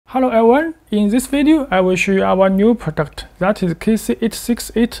Hello everyone, in this video I will show you our new product, that is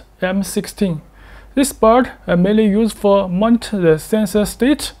KC868 M16. This board is mainly used for monitor the sensor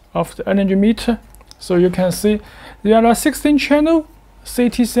state of the energy meter. So you can see there are 16 channel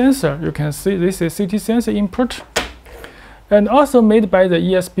CT sensor. You can see this is CT sensor input and also made by the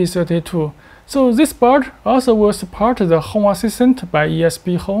ESP32. So this board also will support the Home Assistant by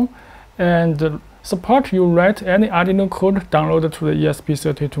ESPHome and support you write any Arduino code downloaded to the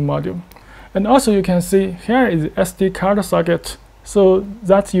ESP32 module. And also you can see here is the SD card socket, so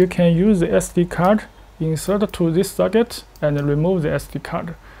that you can use the SD card, insert to this socket and remove the SD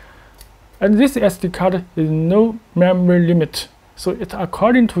card. And this SD card is no memory limit, so it's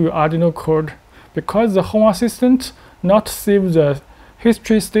according to your Arduino code, because the Home Assistant not save the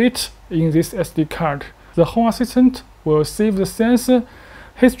history state in this SD card. The Home Assistant will save the sensor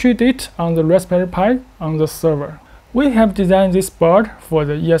history date on the Raspberry Pi on the server. We have designed this board for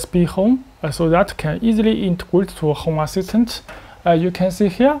the ESPHome so that can easily integrate to Home Assistant. You can see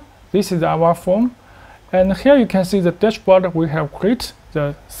here, this is our phone, and here you can see the dashboard. We have created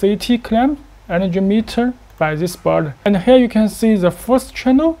the CT clamp energy meter by this board, and here you can see the first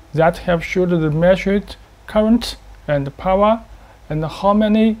channel that have showed the measured current and power and how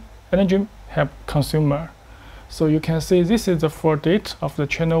many energy have consumer. So you can see this is the full date of the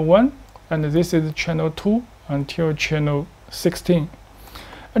channel 1, and this is channel 2 until channel 16.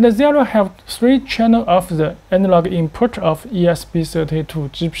 And there have 3 channels of the analog input of ESP32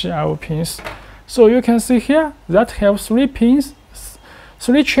 GPIO pins. So you can see here that have 3 pins,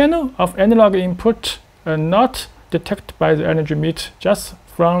 3 channels of analog input not detected by the energy meter, just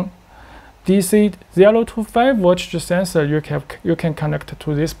from DC 0 to 5 voltage sensor you can connect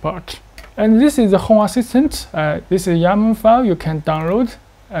to this part. And this is the Home Assistant. This is YAML file you can download,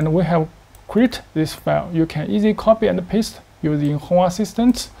 and we have created this file. You can easily copy and paste using Home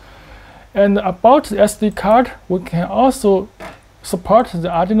Assistant. And about the SD card, we can also support the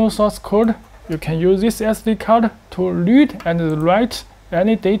Arduino source code. You can use this SD card to read and write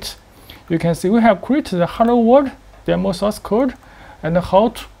any date. You can see we have created the Hello World demo source code and how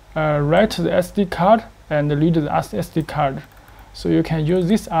to write the SD card and read the SD card. So you can use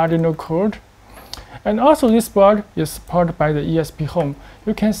this Arduino code. And also this board is supported by the ESPHome.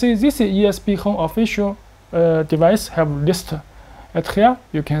 You can see this is ESPHome official device have list. At here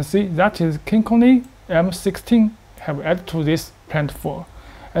you can see that is KinCony M16 have added to this platform.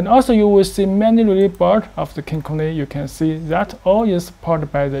 And also you will see many related board of the KinCony. You can see that all is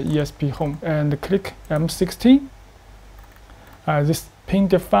supported by the ESPHome. And click M16. This pin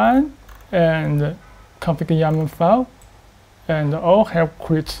define and configure YAML file, and all have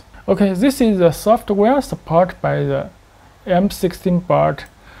created. Okay, this is the software supported by the M16 board.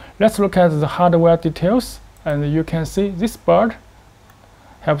 Let's look at the hardware details, and you can see this board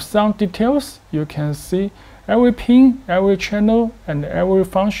have some details. You can see every pin, every channel, and every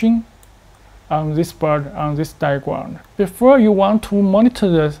function on this board, on this diagram. Before you want to monitor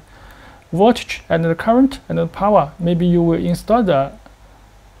the voltage and the current and the power, maybe you will install the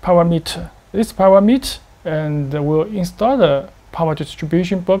power meter. This power meter, and we'll install the power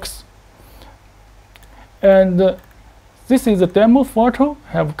distribution box. And this is the demo photo,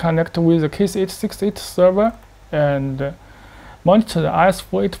 have connected with the KC868 server and monitor the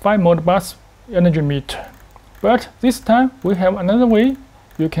RS485 Modbus energy meter. But this time we have another way.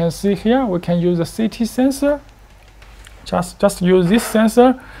 You can see here we can use the CT sensor. Just use this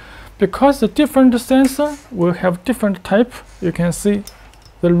sensor, because the different sensor will have different type. You can see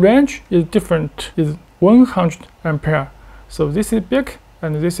the range is different, is 100 ampere. So this is big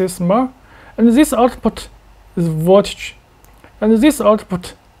and this is small, and this output is voltage, and this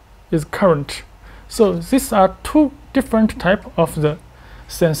output is current. So these are 2 different type of the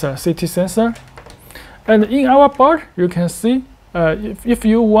sensor, CT sensor. And in our board you can see if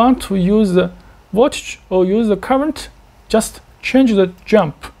you want to use the voltage or use the current, just change the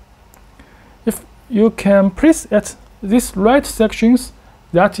jump. If you can press at this right sections,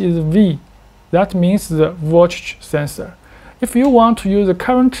 that is V. That means the voltage sensor. If you want to use the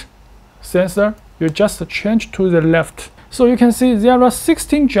current sensor, you just change to the left. So you can see there are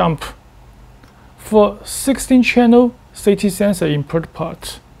 16 jump for 16 channel CT sensor input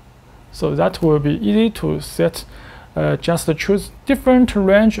port. So that will be easy to set. Just choose different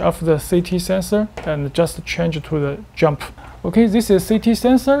range of the CT sensor and just change to the jump. Okay, this is CT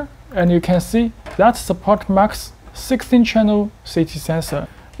sensor, and you can see that support max 16 channel CT sensor.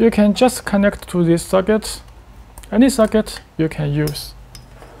 You can just connect to this socket, any socket you can use.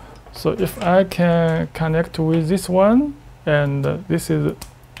 So if I can connect with this one, and this is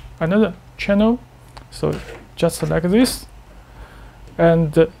another channel, so just like this,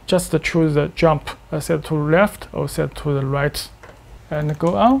 and just choose the jump, set to left or set to the right, and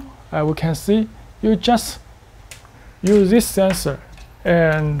go on. We can see you just use this sensor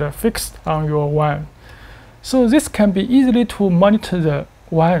and fix on your WAN. So this can be easily to monitor the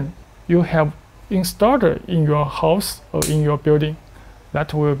WAN you have installed in your house or in your building.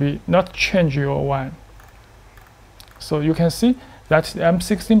 That will be not change your WAN. So you can see that the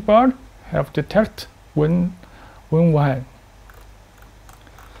M16 board have detect when WAN.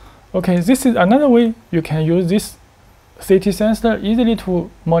 Okay, this is another way you can use this CT sensor easily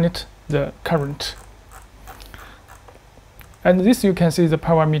to monitor the current. And this you can see the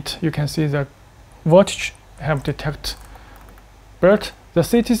power meter, you can see the voltage have detect, but the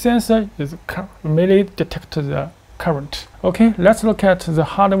CT sensor is merely detect the current. Okay, let's look at the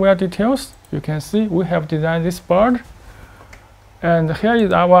hardware details. You can see we have designed this board, and here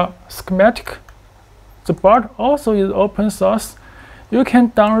is our schematic. The board also is open source. You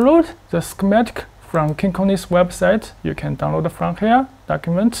can download the schematic from KinCony's website. You can download from here,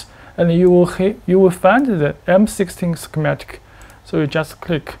 document, and you will find the M16 schematic. So you just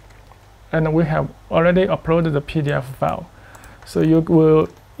click, and we have already uploaded the PDF file. So you will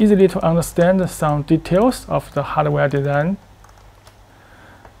easily to understand some details of the hardware design.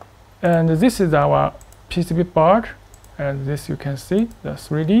 And this is our PCB board, and this you can see the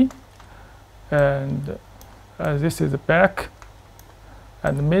 3D, and this is the back,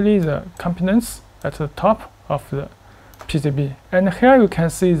 and mainly the components at the top of the PCB. And here you can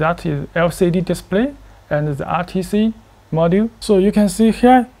see that is LCD display and the RTC module. So you can see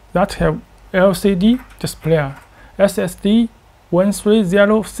here that have LCD display,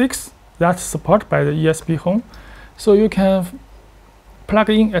 SSD1306, that's supported by the ESPHome. So you can plug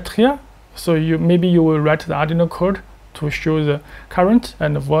in at here. So maybe you will write the Arduino code to show the current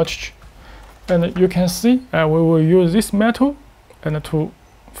and the voltage. And you can see we will use this metal and to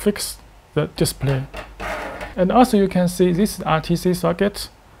fix the display. And also you can see this RTC socket.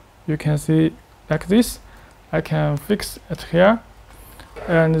 You can see like this. I can fix it here.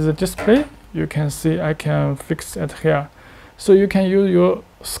 And the display, you can see I can fix it here. So you can use your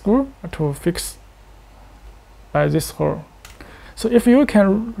screw to fix by this hole. So if you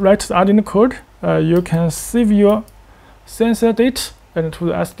can write the Arduino code, you can save your sensor data and to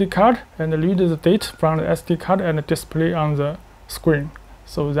the SD card and read the data from the SD card and display on the screen.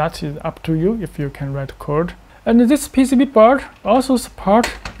 So that is up to you if you can write code. And this PCB board also support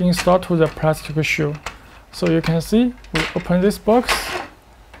install to the plastic shoe. So you can see we open this box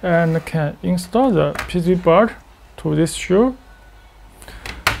and can install the PCB board to this shoe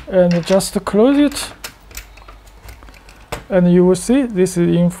and just close it. And you will see this is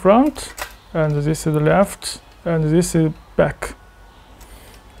in front, and this is left, and this is back,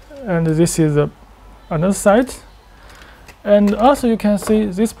 and this is another side. And also you can see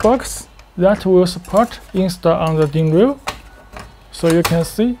this box that will support install on the DIN rail. So you can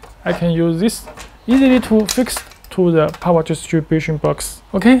see I can use this easily to fix to the power distribution box.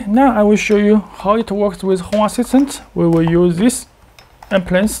 Okay, now I will show you how it works with Home Assistant. We will use this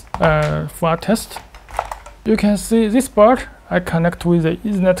appliance for a test. You can see this board I connect with the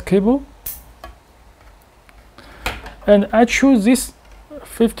Ethernet cable, and I choose this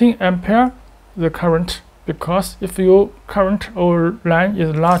 15 ampere the current, because if your current or line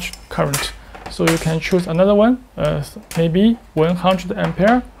is large current, so you can choose another one, maybe 100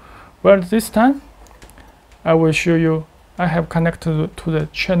 ampere. But this time I will show you I have connected to the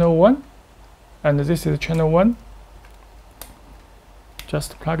channel 1, and this is channel 1.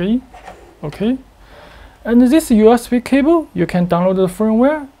 Just plug in. Okay. And this USB cable, you can download the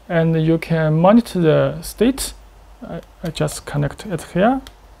firmware and you can monitor the state. I just connect it here.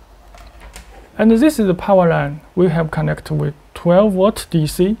 And this is the power line. We have connected with 12 volt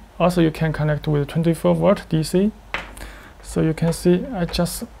DC. Also you can connect with 24 volt DC. So you can see I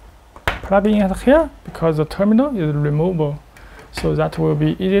just plug in it here because the terminal is removable. So that will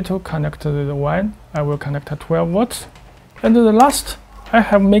be easy to connect to the WAN. I will connect at 12 volts. And the last, I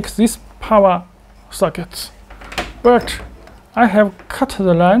have made this power socket, but I have cut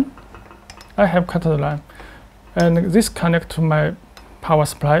the line. And this connect to my power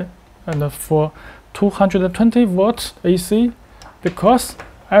supply, and for 220 volts AC, because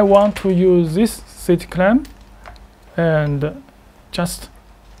I want to use this CT clamp and just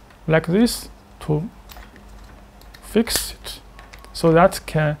like this to fix it, so that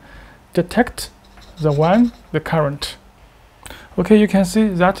can detect the WAN, the current. Okay, you can see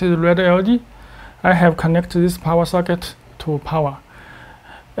that is red LED. I have connected this power socket to power,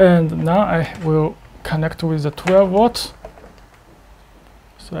 and now I will connect with the 12 volts.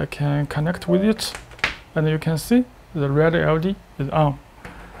 So I can connect with it, and you can see the red LED is on.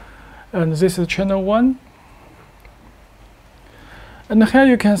 And this is channel 1. And here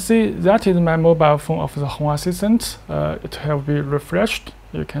you can see that is my mobile phone of the Home Assistant. It have been refreshed.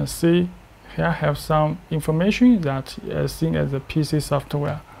 You can see here I have some information that is seen as the PC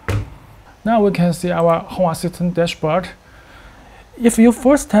software. Now we can see our Home Assistant dashboard. If you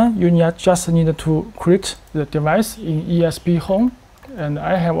first time, you just need to create the device in ESPHome, and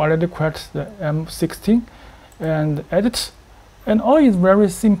I have already created the M16 and edit, and all is very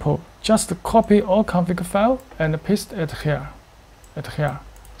simple. Just copy all config file and paste it here,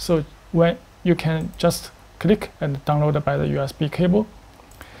 So when you can just click and download by the USB cable,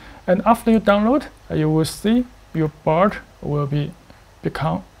 and after you download, you will see your board will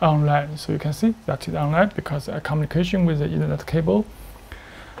become online. So you can see that is online because I communication with the Ethernet cable.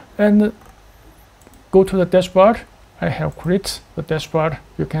 And go to the dashboard. I have created the dashboard.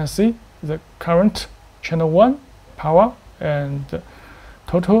 You can see the current channel 1 power and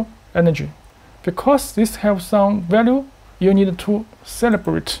total energy. Because this have some value, you need to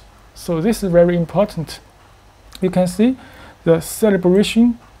calibrate. So this is very important. You can see the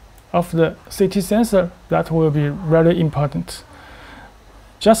calibration of the CT sensor. That will be very important.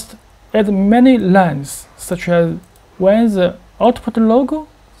 Just add many lines, such as when the output logo,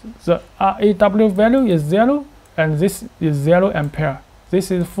 the RAW value is 0, and this is 0 ampere.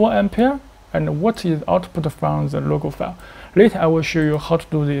 This is 4 ampere, and what is output from the logo file. Later I will show you how to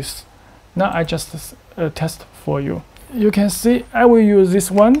do this. Now I just test for you. You can see I will use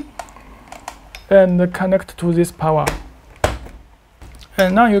this one and connect to this power.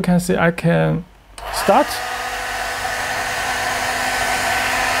 And now you can see I can start.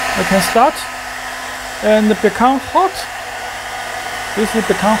 I can start and become hot. This will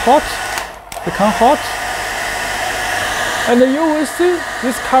become hot, and you will see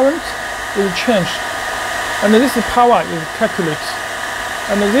this current is changed, and this power is calculated,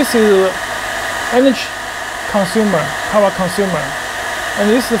 and this is energy consumer, power consumer, and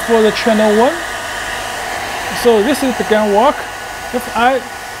this is for the channel 1. So this is began work. If I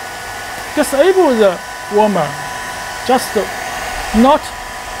disable the warmer, just not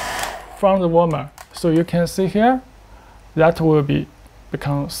from the warmer, so you can see here that will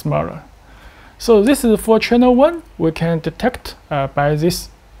become smaller. So this is for channel 1. We can detect by this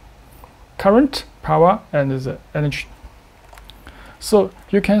current, power, and the energy. So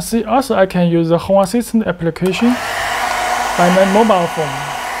you can see also I can use the Home Assistant application by my mobile phone.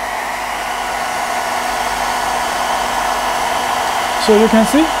 So you can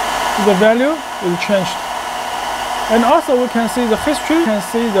see the value is changed. And also we can see the history. You can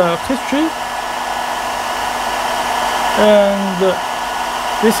see the history and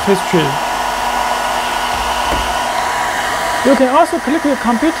this history. You can also click the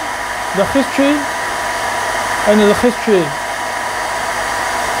compute, the history, and the history,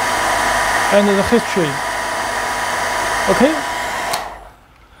 and the history. Okay?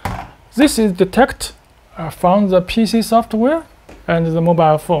 This is detect from the PC software and the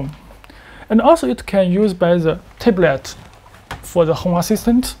mobile phone. And also it can use by the tablet for the Home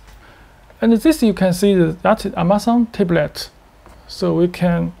Assistant. And this you can see that is Amazon tablet. So we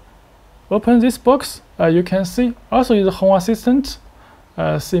can open this box. You can see also is the Home Assistant.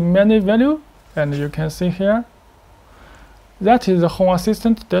 See many value, and you can see here. That is the Home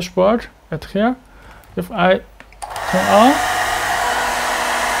Assistant dashboard at here. If I turn on,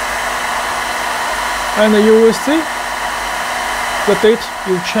 and you will see the date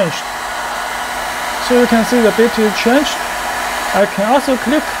is changed. So you can see the date is changed. I can also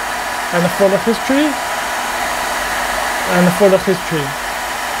click and for the history, and for the history.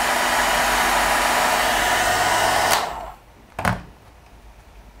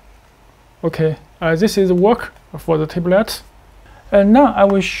 Okay, this is work for the tablet. And now I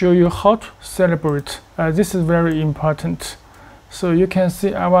will show you how to calibrate. This is very important. So you can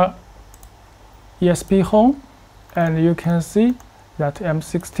see our ESPHome, and you can see that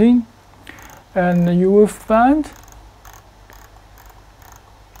M16, and you will find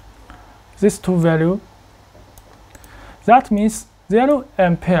these two values. That means 0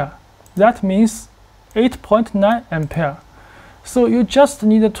 ampere. That means 8.9 ampere. So you just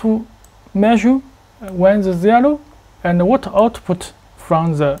need to measure when the 0 and what output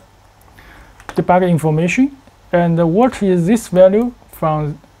from the debug information, and what is this value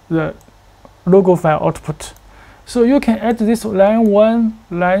from the logo file output. So you can add this line 1,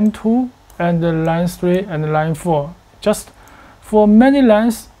 line 2, and line 3 and line 4. Just for many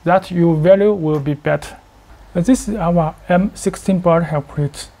lines that your value will be better. This is our M16 board help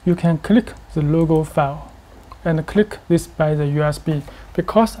create. You can click the logo file and click this by the USB.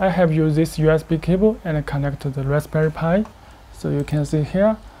 Because I have used this USB cable and connect to the Raspberry Pi, so you can see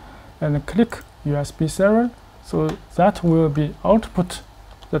here, and click USB serial, so that will be output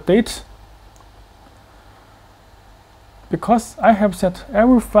the date. Because I have set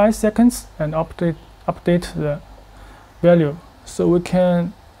every 5 seconds and update the value, so we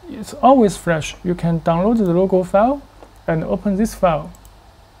can, it's always fresh. You can download the logo file and open this file,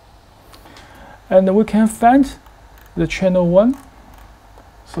 and we can find the channel 1.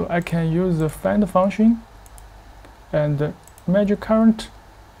 So I can use the find function and measure current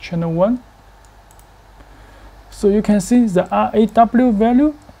channel 1. So you can see the RAW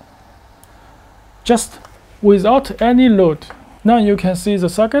value just without any load. Now you can see the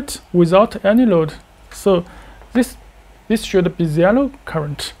circuit without any load. So this should be 0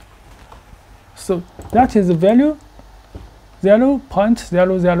 current. So that is the value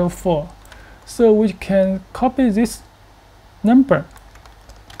 0.004. So we can copy this number,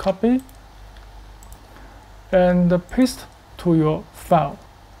 copy and paste to your file.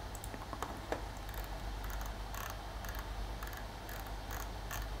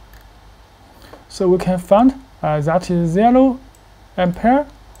 So we can find that is 0 ampere.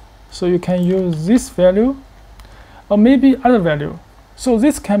 So you can use this value or maybe other value. So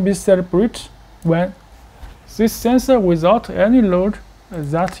this can be celebrated when this sensor without any load,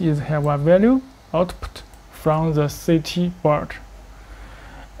 that is have a value output from the CT board.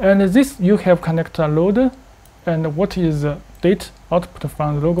 And this you have connect a loader, and what is the date output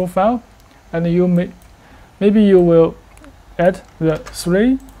from the logo file, and you maybe you will add the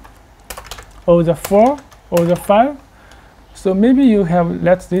 3 or the 4 or the 5. So maybe you have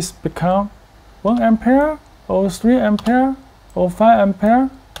let this become 1 ampere or 3 ampere or 5 ampere,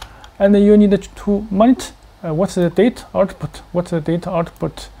 and you need to monitor what's the date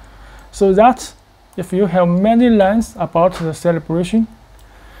output, so that if you have many lines about the celebration,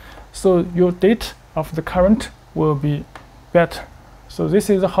 so your date of the current will be better. So this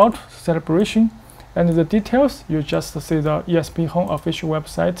is a hot celebration, and the details you just see the ESPHome official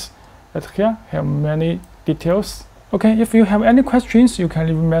website. At here have many details. Okay, if you have any questions, you can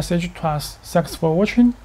leave a message to us. Thanks for watching.